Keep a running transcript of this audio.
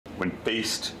When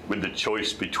faced with the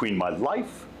choice between my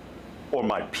life or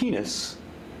my penis,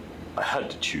 I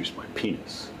had to choose my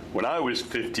penis. When I was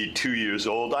 52 years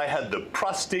old, I had the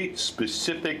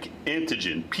Prostate-Specific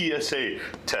Antigen, PSA,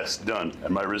 test done,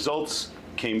 and my results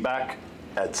came back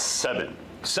at 7.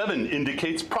 7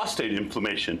 indicates prostate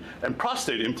inflammation, and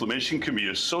prostate inflammation can be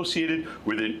associated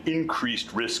with an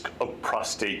increased risk of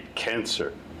prostate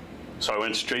cancer. So I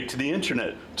went straight to the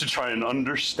internet to try and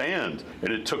understand,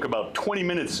 and it took about 20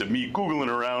 minutes of me Googling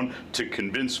around to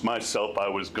convince myself I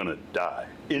was gonna die.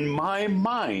 In my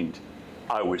mind,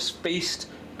 I was faced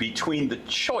between the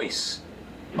choice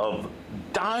of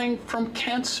dying from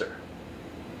cancer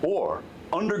or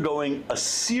undergoing a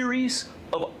series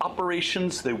of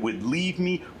operations that would leave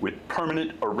me with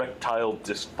permanent erectile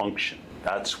dysfunction.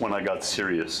 That's when I got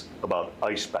serious about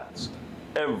ice baths.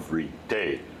 Every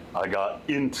day I got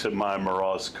into my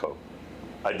Morozko.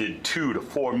 I did 2 to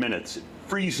 4 minutes at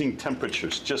freezing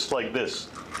temperatures just like this.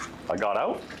 I got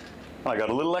out and I got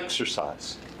a little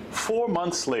exercise. 4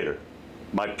 months later,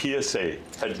 my PSA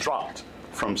had dropped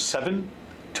from 7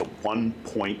 to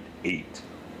 1.8.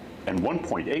 And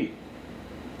 1.8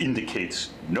 indicates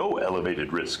no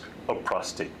elevated risk of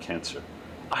prostate cancer.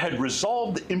 I had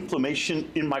resolved inflammation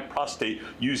in my prostate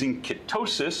using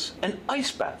ketosis and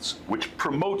ice baths, which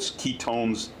promotes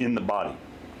ketones in the body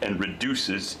and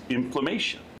reduces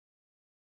inflammation.